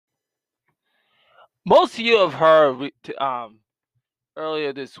Most of you have heard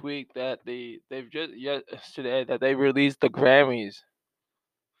earlier this week that they've just yesterday that they released the Grammys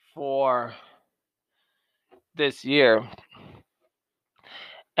for this year,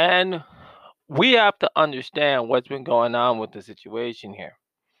 and we have to understand what's been going on with the situation here.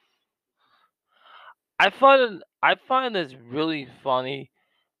 I find this really funny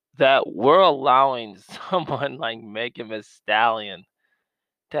that we're allowing someone like Megan Thee Stallion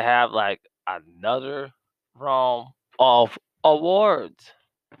to have like another round of awards.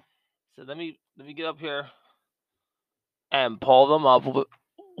 So let me get up here and pull them up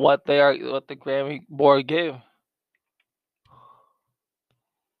what the Grammy board give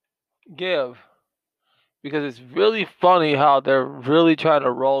because it's really funny how they're really trying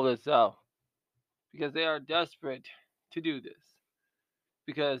to roll this out because they are desperate to do this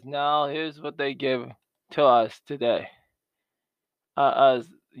because now here's what they give to us today us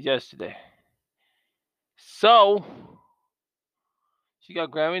yesterday. So she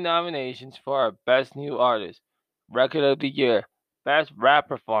got Grammy nominations for Best New Artist, Record of the Year, Best Rap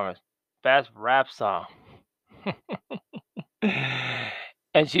Performance, Best Rap Song.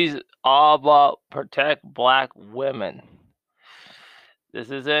 And she's all about protect black women. This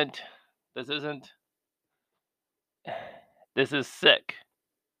isn't this isn't this is sick.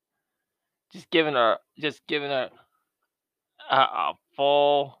 Just giving her a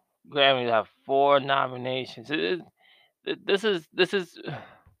full Grammy to have four nominations. This is this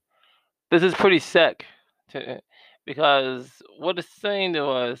is pretty sick to, because what it's saying to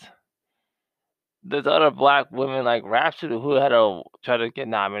us there's other black women like Rhapsody who had to try to get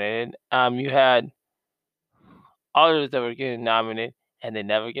nominated. You had others that were getting nominated and they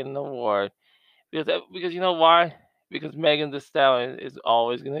never get an award because you know why? Because Megan Thee Stallion is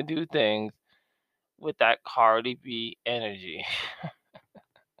always gonna do things with that Cardi B energy,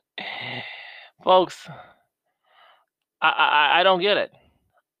 folks. I don't get it.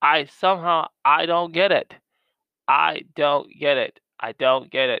 I don't get it. I don't get it. I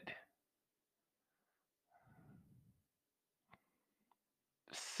don't get it.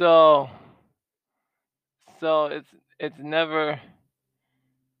 So so it's never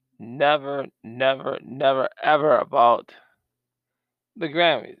ever about the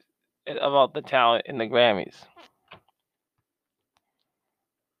Grammys. About the talent in the Grammys.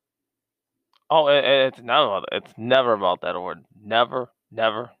 Oh, it's never about that award. Never,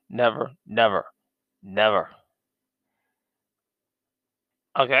 never, never, never, never.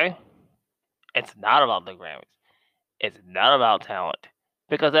 Okay? It's not about the Grammys. It's not about talent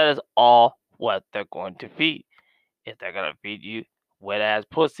because that is all what they're going to feed. If they're gonna feed you wet ass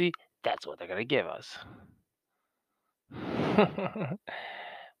pussy, that's what they're gonna give us.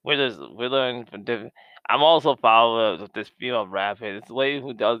 We're learning from different. I'm also following this female rapper. This lady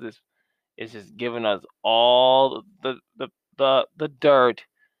who does this is just giving us all the dirt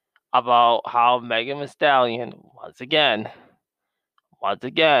about how Megan Thee Stallion once again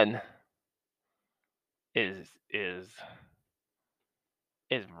is is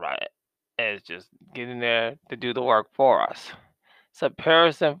right is just getting there to do the work for us. So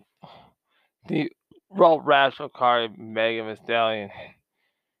Paris and the wrote raps for Cardi, Megan Thee Stallion,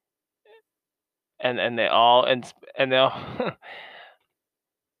 and they all and they all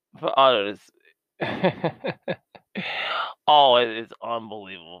for others. Oh, it is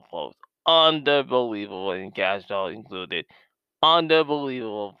unbelievable, folks. Unbelievable, and Cash Doll included.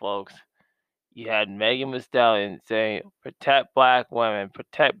 Unbelievable, folks. You had Megan Thee Stallion saying, "Protect black women,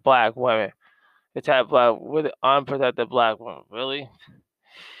 protect black women, protect black with unprotected black women." Really?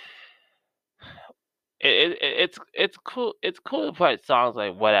 It's cool. It's cool to write songs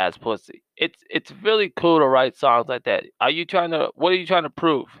like "Wet Ass Pussy." It's really cool to write songs like that. Are you trying to? What are you trying to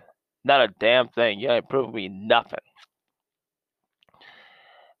prove? Not a damn thing. You ain't proving me nothing.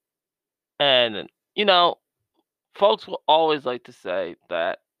 And you know, folks will always like to say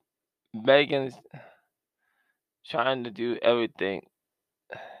that Megan's trying to do everything,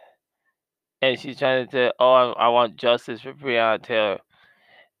 and she's trying to say, "Oh, I want justice for Breonna Taylor."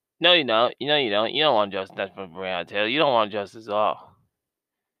 No, you don't. You know you don't. You don't want justice for Breonna Taylor. You don't want justice at all.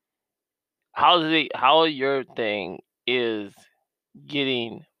 How your thing is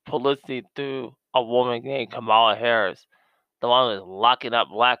getting publicity through a woman named Kamala Harris, the one who's locking up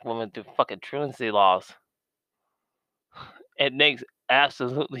black women through fucking truancy laws. It makes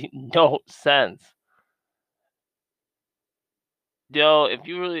absolutely no sense. Yo, if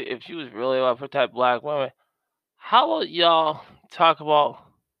you was really want to protect black women, how about y'all talk about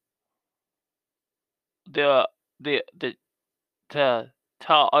the to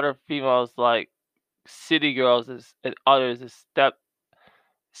tell other females like city girls and others to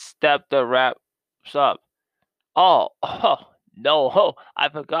step the rap What's up? Oh, oh, no, oh, I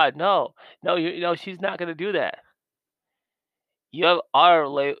forgot. No, no, she's not gonna do that. You have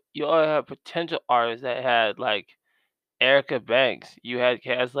potential artists that had like Erica Banks. You had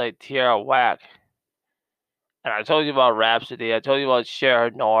cats like Tierra Whack, and I told you about Rhapsody. I told you about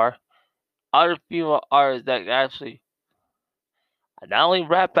Cher Noir. Other female artists that actually not only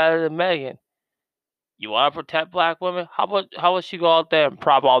rap better than Megan. You want to protect black women? How about she go out there and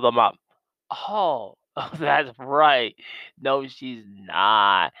prop all them up? Oh, that's right. No, she's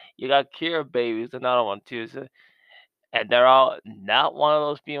not. You got Kira Babies, another one too. So, and they're all not one of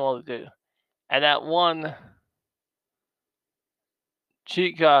those females do. And that one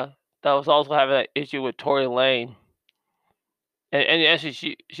chica that was also having that issue with Tory Lane. And actually,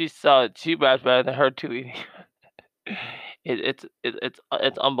 she raps better than her too. It's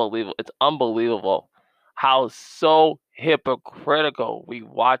unbelievable. It's unbelievable how so hypocritical we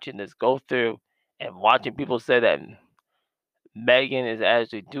watching this go through and watching people say that Megan is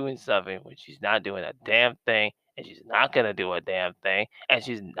actually doing something when she's not doing a damn thing, and she's not gonna do a damn thing, and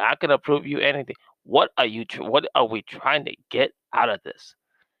she's not gonna prove you anything. What are we trying to get out of this?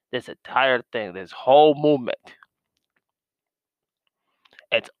 This entire thing, this whole movement,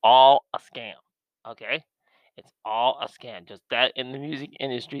 it's all a scam. Okay? It's all a scam. Just that in the music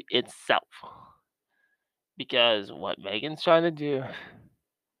industry itself. Because what Megan's trying to do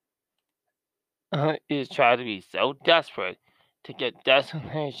is try to be so desperate to get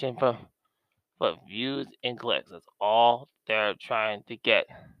destination for views and clicks. That's all they're trying to get.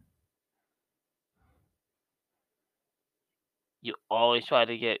 You always try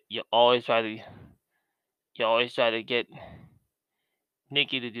to get you always try to get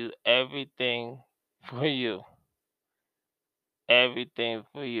Nikki to do everything for you. Everything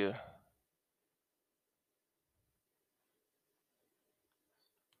for you.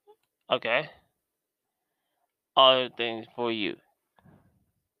 Okay? All the things for you.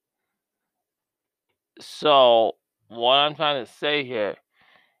 So what I'm trying to say here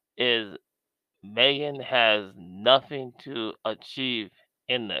is Megan has nothing to achieve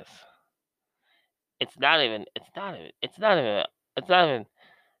in this. It's not even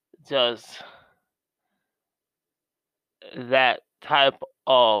just that type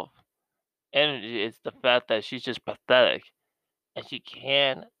of energy. It's the fact that she's just pathetic and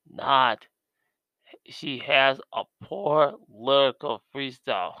she has a poor lyrical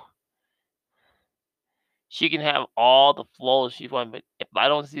freestyle. She can have all the flows she wants, but if I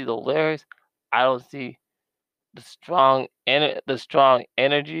don't see the lyrics, I don't see the strong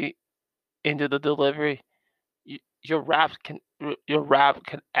energy into the delivery. Your rap can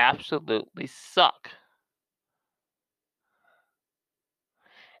absolutely suck.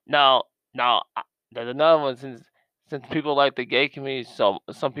 Now now, there's another one since people like the gay community, so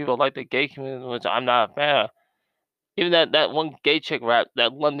some people like the gay community, which I'm not a fan of. Even that one gay chick rap,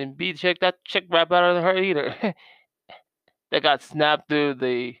 that London B chick, that chick rap better than her either. That got snapped through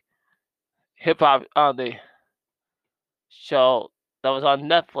the hip hop on the show that was on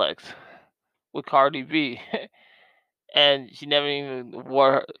Netflix with Cardi B, and she never even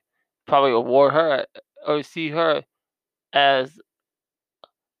probably wore her or see her as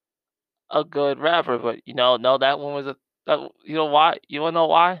a good rapper. But no, that one was you know why? You wanna know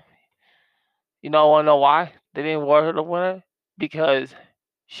why? Wanna know why they didn't want her to win it? Because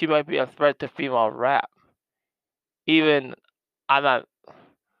she might be a threat to female rap. Even I'm not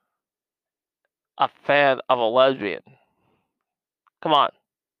a fan of a lesbian. Come on,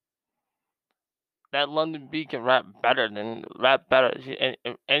 that London B can rap better. And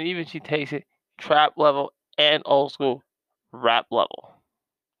even she takes it trap level and old school rap level.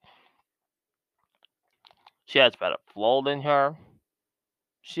 She has better flow than her.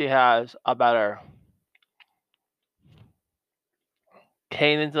 She has a better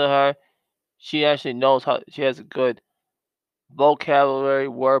cadence to her. She actually knows how. She has a good vocabulary,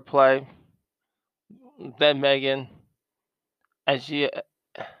 wordplay than Megan, and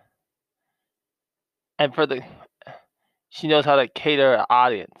for the she knows how to cater an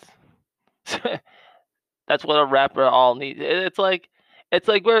audience. That's what a rapper all needs. It's like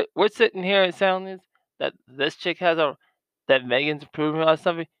we're sitting here and sounding that this chick has a that Megan's improving on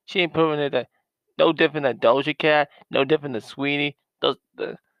something. She ain't proving it that no different than Doja Cat, no different than Sweetie. Those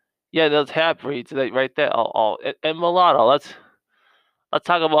half breeds right there. And Mulatto. Let's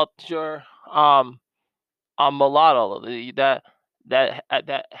talk about your Mulatto.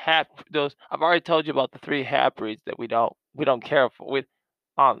 That half those. I've already told you about the three half breeds that we don't care for. With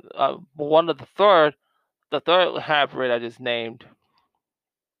one of the third half breed I just named,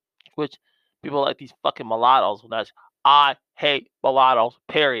 which people like these fucking mulattoes. I hate mulattoes.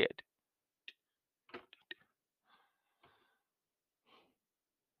 Period.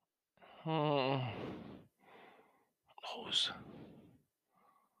 Hmm, those.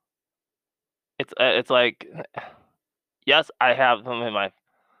 It's like, yes, I have them in my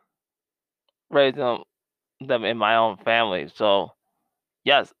raised them in my own family. So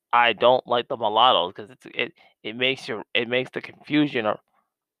yes, I don't like the mulattoes because it makes the confusion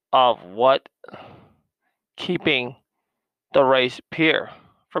of what keeping the race pure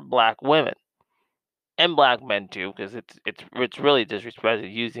for black women and black men too, because it's really disrespectful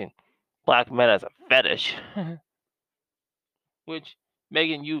using black men as a fetish, which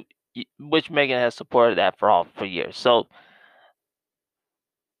which Megan has supported that for years. So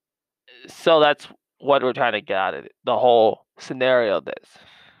that's what we're trying to get out of it, the whole scenario of this.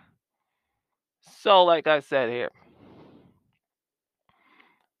 So like I said here,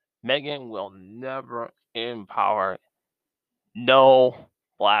 Megan will never empower no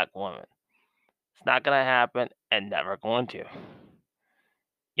black woman. It's not gonna happen and never going to.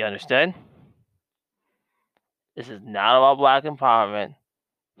 You understand? This is not about black empowerment.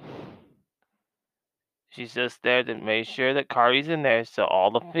 She's just there to make sure that Cardi's in there, so all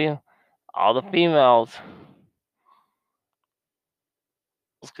the females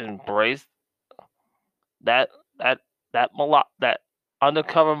can embrace that that that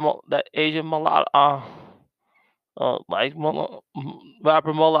undercover that Asian mulatto, like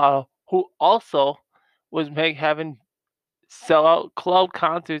rapper mulatto, who also was having sell out club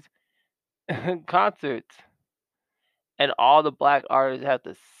concerts, concerts, and all the black artists have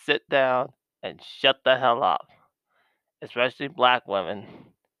to sit down and shut the hell up. Especially black women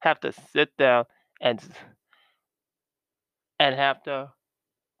have to sit down and have to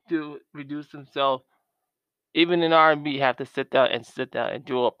do reduce themselves. Even in R&B, have to sit down and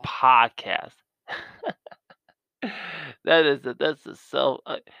do a podcast. That's a so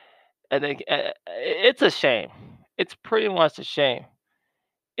and it's a shame. It's pretty much a shame.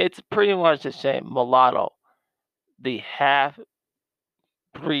 It's pretty much a shame. Mulatto, the half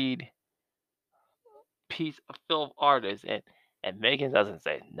breed piece of film artist, and Megan doesn't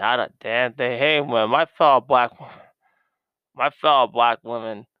say not a damn thing. Hey, man, my fellow black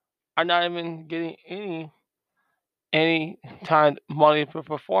women are not even getting any time money for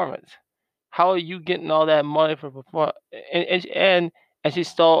performance. How are you getting all that money for perform? And she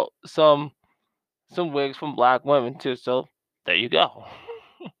stole some wigs from black women too. So there you go.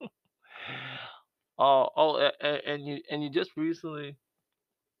 And you just recently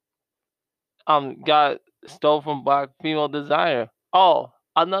got stole from black female designer. Oh,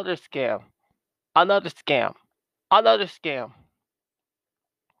 another scam, another scam, another scam.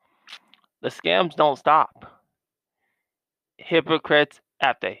 The scams don't stop. Hypocrites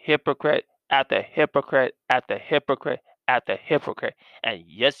after hypocrite after hypocrite after hypocrite after hypocrite. And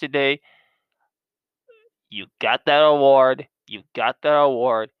yesterday, you got that award. You got that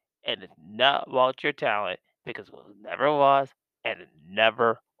award. And it's not about your talent because it never was and it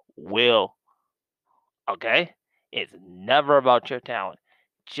never will. Okay? It's never about your talent.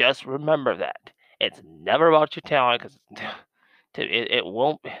 Just remember that. It's never about your talent because it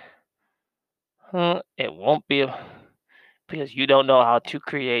won't. It won't be because you don't know how to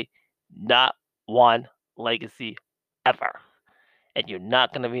create not one legacy ever. And you're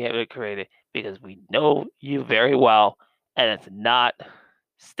not going to be able to create it because we know you very well and it's not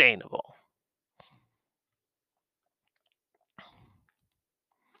sustainable.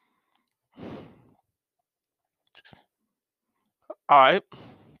 All right.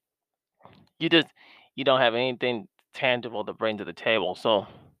 You just you don't have anything tangible to bring to the table. So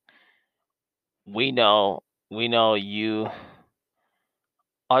we know you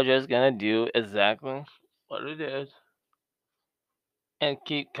are just going to do exactly what it is and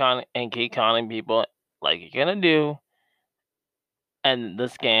keep conning people like you're going to do, and the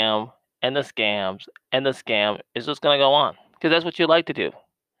scam and the scams and the scam is just gonna go on because that's what you like to do.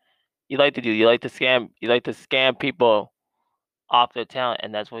 You like to do. You like to scam. You like to scam people off their talent,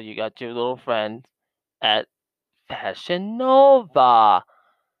 and that's what you got your little friends at Fashion Nova.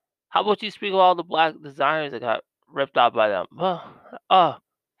 How about you speak of all the black designers that got ripped out by them? Oh,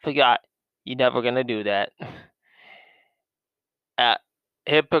 forgot. You never gonna do that. At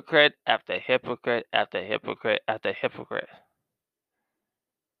hypocrite after hypocrite after hypocrite after hypocrite.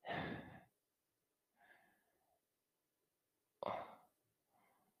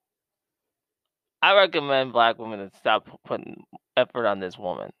 I recommend black women to stop putting effort on this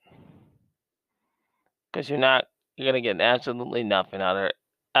woman because you're gonna get absolutely nothing out of her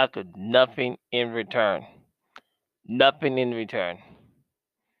after nothing in return. Nothing in return.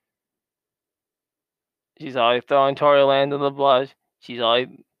 She's always throwing Tory Lanez in the blush. She's always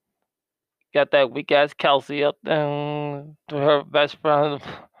got that weak ass Kelsey up there to her best friend.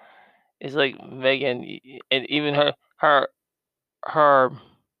 It's like Megan, and even her her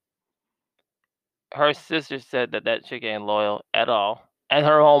sister said that that chick ain't loyal at all, and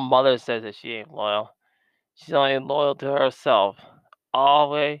her own mother says that she ain't loyal. She's only loyal to herself, all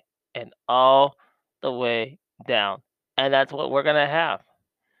the way and all the way down, and that's what we're gonna have.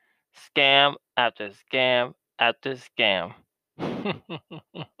 Scam after scam after scam.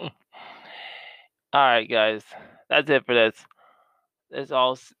 Alright, guys. That's it for this. That's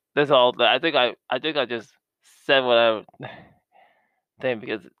all I think I just said what I think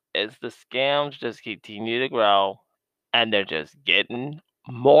because it's the scams just continue to grow and they're just getting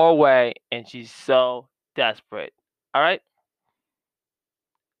more away and she's so desperate. Alright?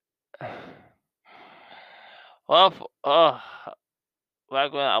 Well,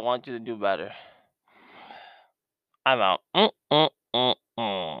 Raglan, I want you to do better. I'm out.